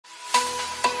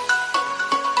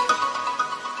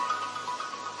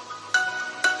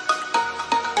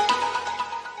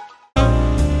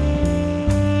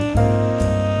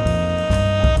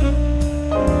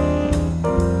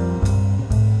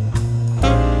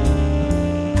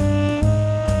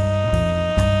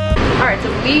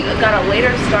we got a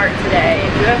later start today.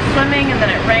 We went swimming and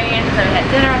then it rained and then we had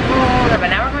dinner at home.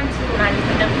 But now we're going to United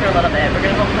Kingdom for a little bit. We're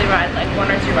gonna hopefully ride like 1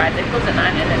 or 2 rides. They close at 9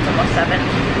 and it's almost 7.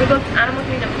 We booked Animal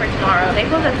Kingdom for tomorrow. They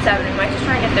close at 7. We might just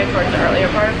try and get there towards the earlier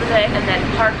part of the day and then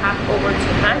park hop over to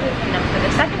Magic Kingdom for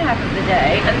the second half of the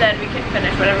day, and then we can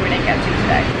finish whatever we didn't get to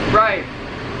today. Right.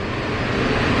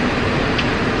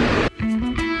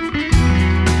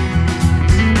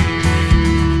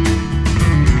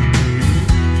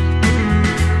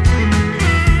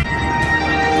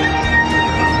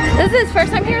 This is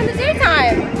first time here in the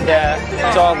daytime. Yeah,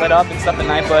 it's all lit up and stuff at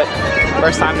night, but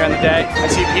first time during the day. I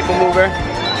see people mover.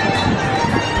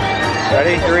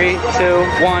 Ready? 3, 2,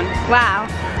 1. Wow.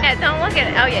 Yeah, don't look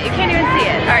at it. Oh yeah, you can't even see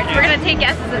it. Alright, so we're gonna take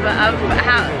guesses of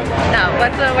how, no,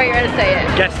 what's the way you're gonna say it?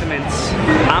 Guesstimates.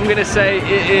 I'm gonna say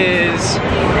it is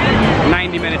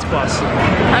 90 minutes plus.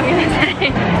 I'm gonna say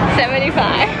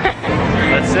 75.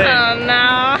 Let's see. Oh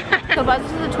no. So Buzz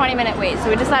is a 20-minute wait, so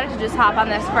we decided to just hop on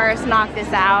this first, knock this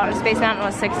out. Space Mountain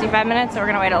was 65 minutes, so we're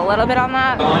gonna wait a little bit on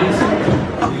that. Here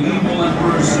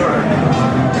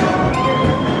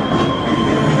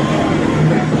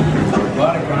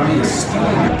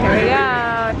we go.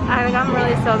 I think I'm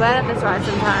really so bad at this ride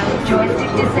sometimes.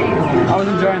 I was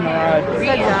enjoying the ride.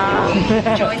 Good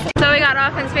job. So we got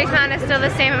off and Space Mountain is still the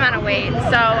same amount of wait.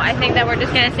 So I think that we're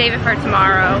just gonna save it for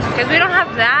tomorrow. Because we don't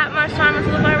have that much time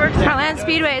until the fireworks. Heartland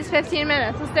Speedway is 15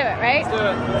 minutes. Let's do it, right? Let's do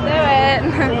it.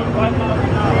 Let's do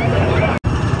it.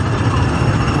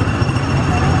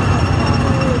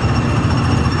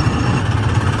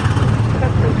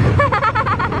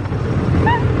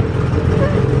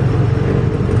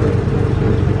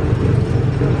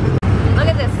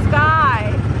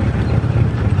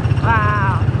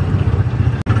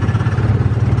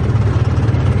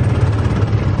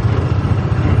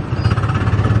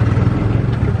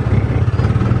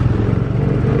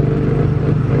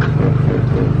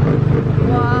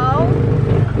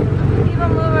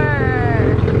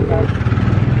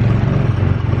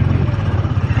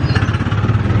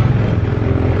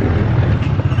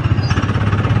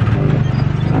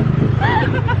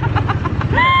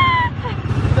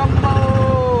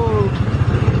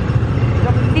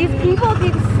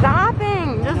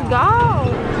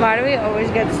 Why do we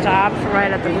always get stopped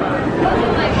right at the front?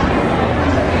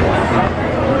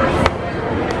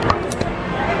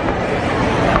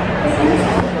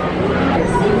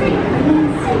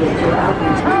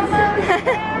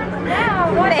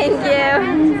 Thank you.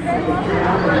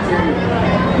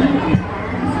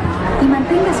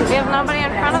 We have nobody in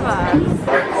front of us.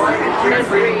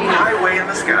 Highway in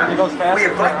the sky. We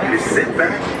invite you to sit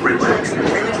back, relax, and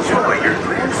enjoy your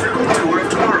Grand Circle tour of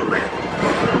Tomorrowland.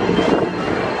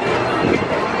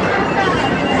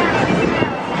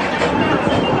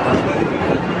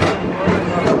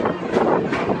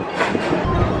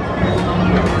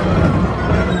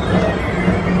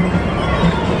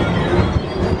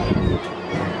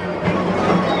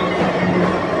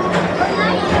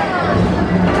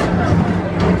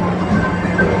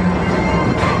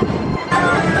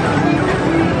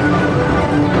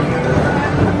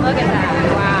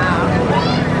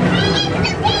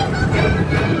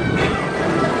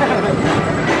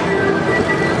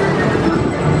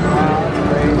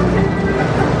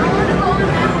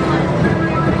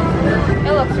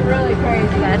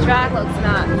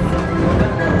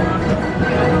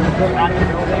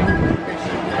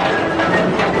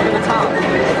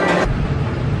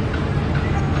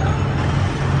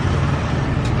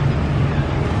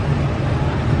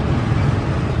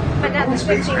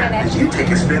 As you take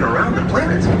a spin around the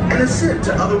planet and ascend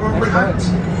to otherworldly heights.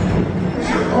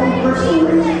 Your own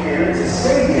personal experience to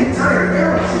save the entire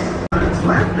galaxy. It's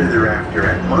laughter thereafter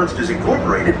at Monsters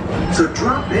Incorporated, so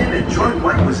drop in and join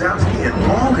Mike Wazowski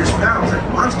and all his pals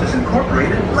at Monsters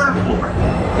Incorporated Laugh Floor.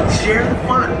 Share the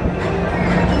fun.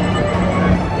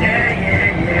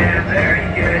 Yeah, very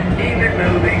good. Keep it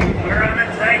moving. We're on a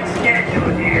tight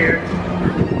schedule here.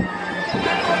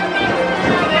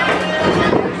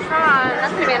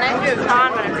 That's gonna be a nice view of Tron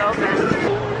when it's open.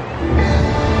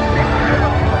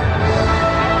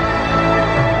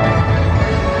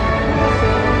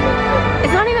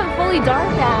 It's not even fully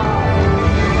dark out.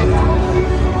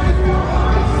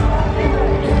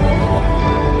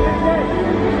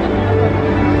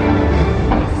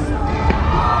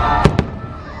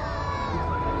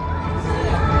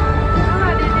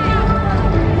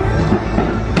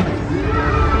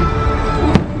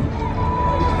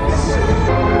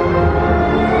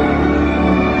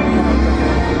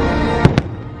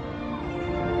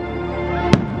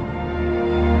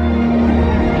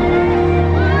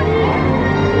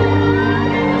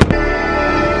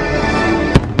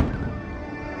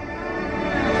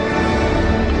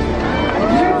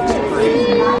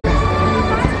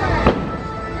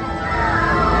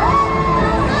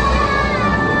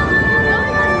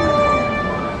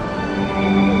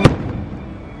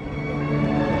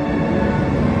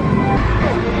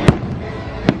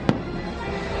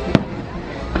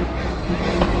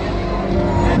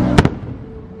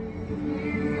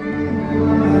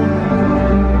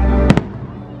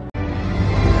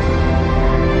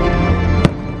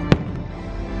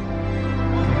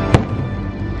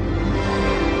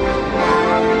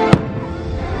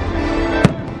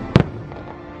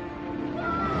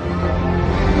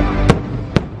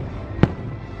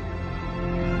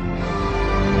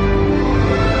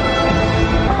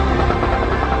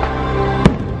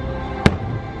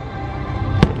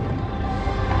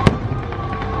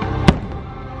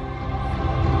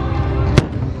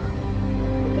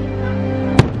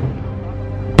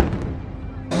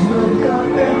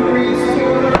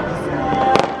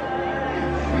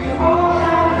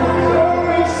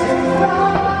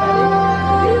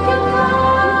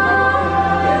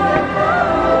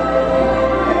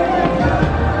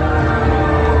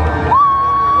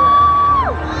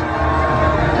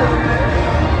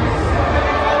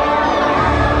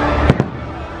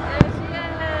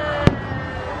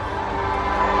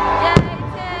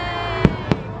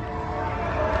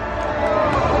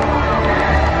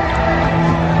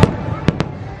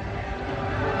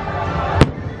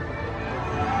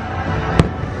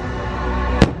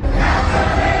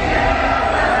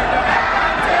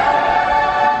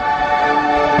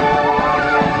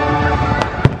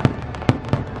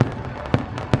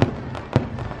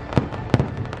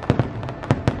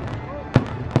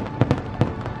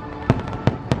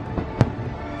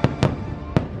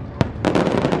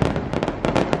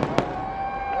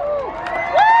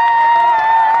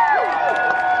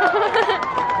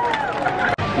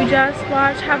 Just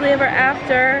watched Happily Ever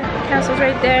After. Castle's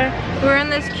right there. We were in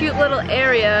this cute little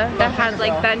area that had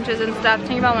like benches and stuff.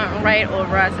 Tinkerbell went right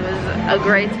over us. It was a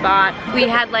great spot. We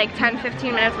had like 10-15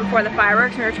 minutes before the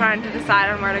fireworks. We were trying to decide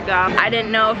on where to go. I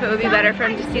didn't know if it would be better for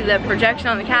him to see the projection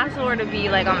on the castle or to be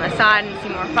like on the side and see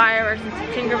more fireworks and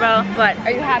see Tinkerbell. But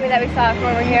are you happy that we saw it from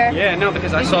over here? Yeah, no,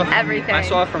 because I saw everything. I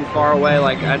saw it from far away,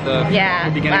 like at the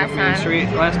beginning of Main Street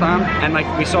last time, and like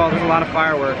we saw there's a lot of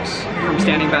fireworks from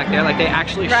standing back there. Like they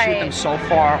actually shoot them so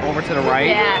far over to the right.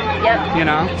 Yeah. Yep. You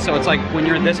know, so it's like when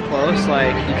you're this close,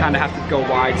 like you kind of have to go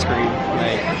widescreen.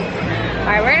 Like. All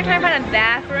right, we're gonna try and find a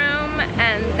bathroom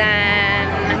and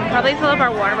then probably fill up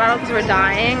our water bottle because we're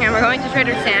dying. And we're going to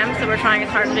Trader Sam's, so we're trying as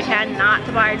hard as we can not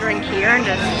to buy a drink here and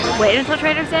just wait until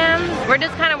Trader Sam's. We're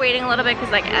just kind of waiting a little bit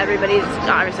because like everybody's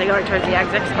obviously going towards the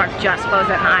exit because park just closed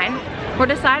at 9. We're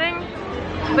deciding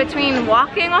between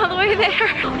walking all the way there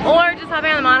or just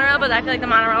hopping on the monorail, but I feel like the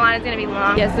monorail line is gonna be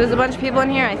long. Yes, there's a bunch of people in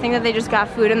here. I think that they just got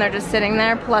food and they're just sitting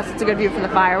there, plus it's a good view for the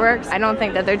fireworks. I don't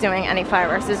think that they're doing any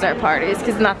fireworks dessert parties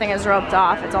because nothing is roped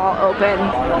off. It's all open.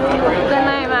 Good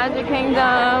night, Magic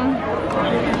Kingdom.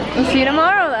 We'll see you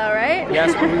tomorrow though, right?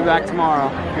 Yes, we'll be back tomorrow.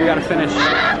 We gotta finish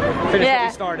what we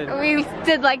started. We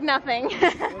did like nothing.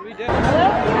 What we did.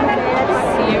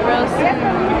 See you real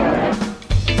soon.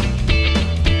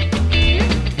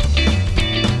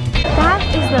 That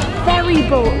is the ferry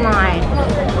boat line.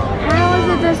 How is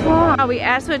it this long? We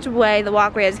asked which way the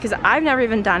walkway is because I've never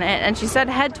even done it, and she said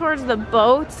head towards the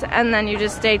boats and then you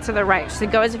just stay to the right. She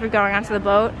said go as if you're going onto the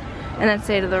boat and then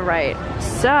stay to the right.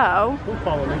 So Don't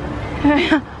follow me.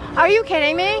 are you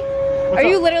kidding me? Are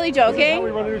you literally joking?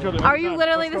 Are you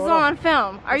literally, this is all on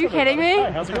film. Are you kidding me?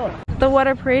 Hi, how's it going? The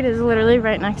water parade is literally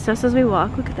right next to us as we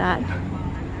walk. Look at that.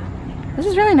 This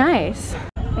is really nice.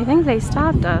 I think they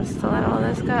stopped us to let all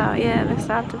this go. Yeah, they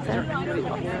stopped it there.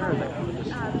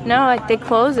 No, like they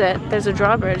close it. There's a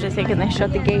drawbridge, I think, and they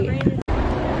shut the gate.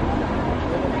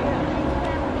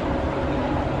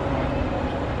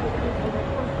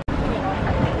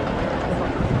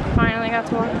 Finally got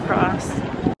to walk across.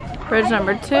 Bridge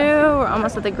number 2. We're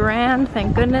almost at the Grand.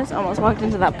 Thank goodness. Almost walked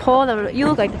into that pole. You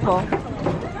look like the pole.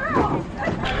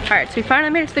 Alright, so we finally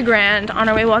made it to the Grand. On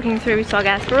our way walking through, we saw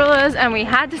Gasparilla's, and we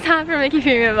had to stop for Mickey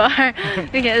Premium Bar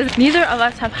because neither of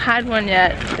us have had one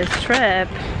yet this trip.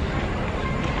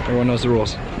 Everyone knows the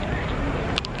rules.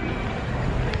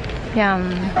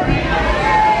 Yum.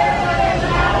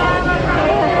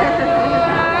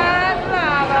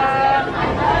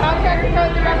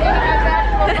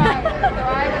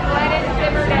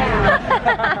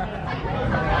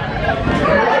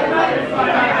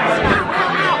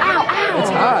 It's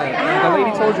hot. The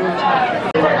lady told you it was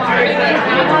hot. Oh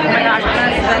my gosh,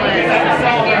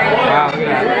 Wow, look at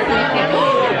that.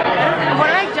 what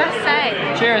did I just say?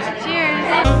 Cheers. Cheers.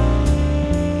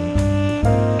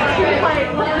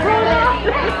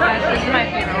 This is my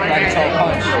favorite one. That's all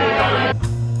punch.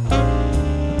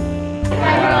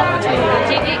 Wow, that's really good.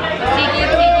 Tiki.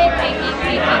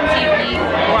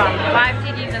 Wow, 5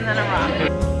 than a rock.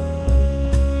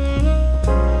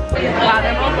 Wow,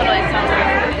 they're both literally so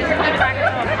good. This is the crack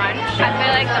into a punch. I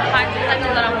feel like the punch is like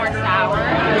a little more sour.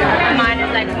 And mine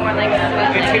is like more like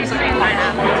sweet. It tastes like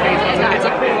pineapple.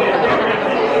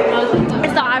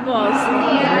 It's the eyeballs.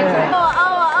 Yeah. Oh.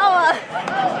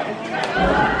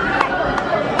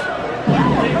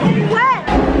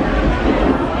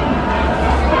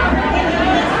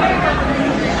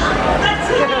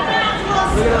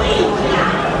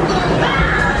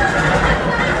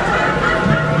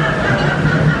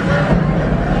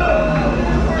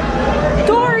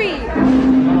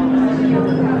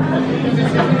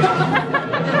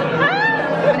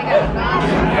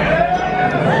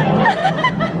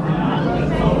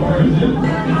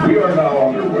 We are now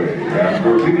underway and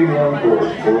proceeding on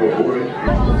course for a voyage.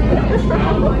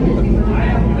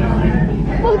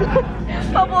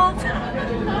 Bubbles.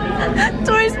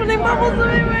 Tori's putting bubbles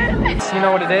everywhere. You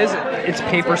know what it is? It's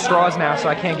paper straws now, so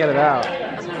I can't get it out.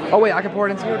 Oh wait, I can pour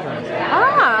it into your drink.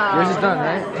 Ah. Yours is done,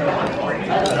 right?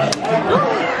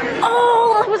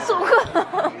 Oh, that was so good.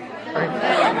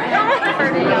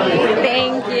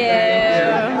 Thank you.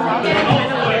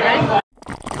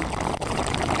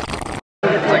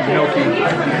 It's like milky.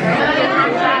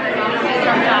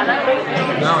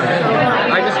 No, I didn't.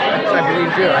 I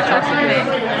believe you. I trusted you.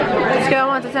 Let's go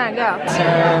 1 to 10, go.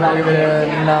 10, I'll give it a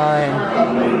 9.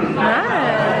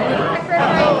 Nice.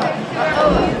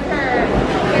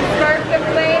 It starts the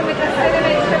flame with the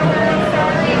cinnamon sugar.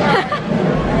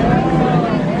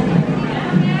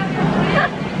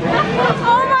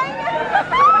 Oh my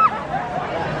god!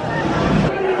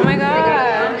 Oh my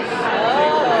gosh.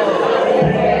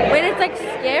 Wait, it's like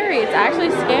scary. It's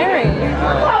actually scary.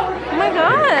 Oh my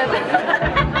god.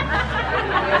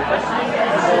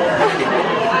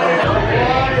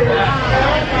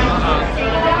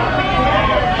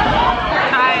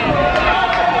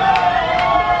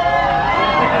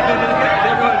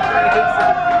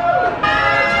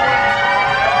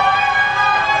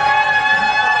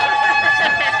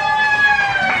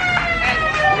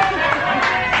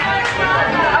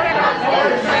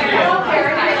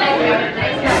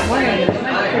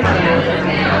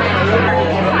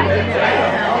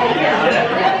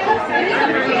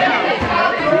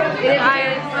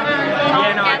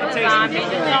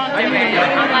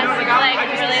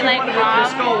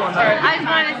 I just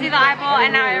wanted to see the eyeball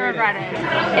and now I regret it.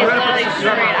 It's literally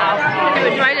straight alcohol.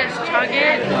 Do I just chug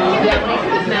it?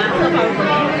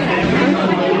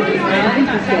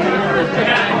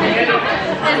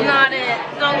 It's not it.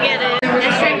 Don't get it.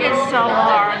 This drink is so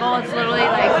horrible. It's literally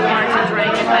like hard to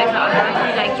drink. It's like the other one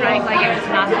you like drank like it was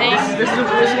nothing. This is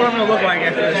what I'm gonna look like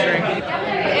after this drink.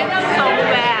 It's so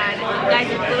bad. Guys,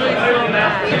 it's literally so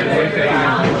bad.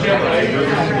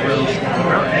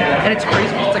 And it's crazy.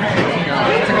 It's like $15.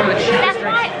 It's like one of the cheapest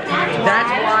drinks.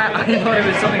 That's why I thought it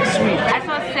was something sweet. I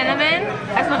saw cinnamon,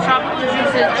 I saw tropical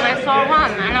juices, and I saw rum,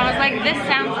 and I was like, this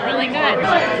sounds really good.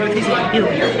 But it tastes like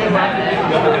milk. Disney water.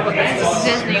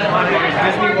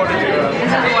 Disney water.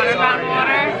 This is water fountain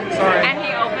water. Sorry. And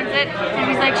he opens it, and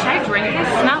he's like, should I drink this?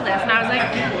 Smell this. And I was like,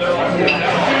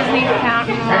 Disney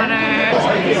fountain water.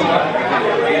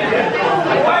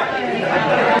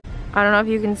 I don't know if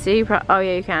you can see. Oh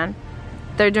yeah, you can.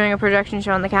 They're doing a projection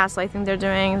show in the castle. I think they're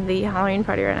doing the Halloween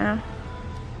party right now.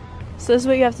 So this is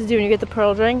what you have to do when you get the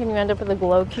pearl drink and you end up with a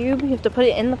glow cube. You have to put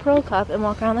it in the pearl cup and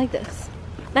walk around like this.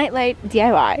 Nightlight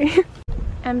DIY.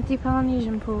 Empty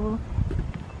Polynesian pool.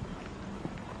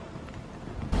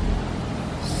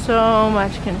 So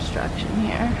much construction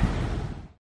here.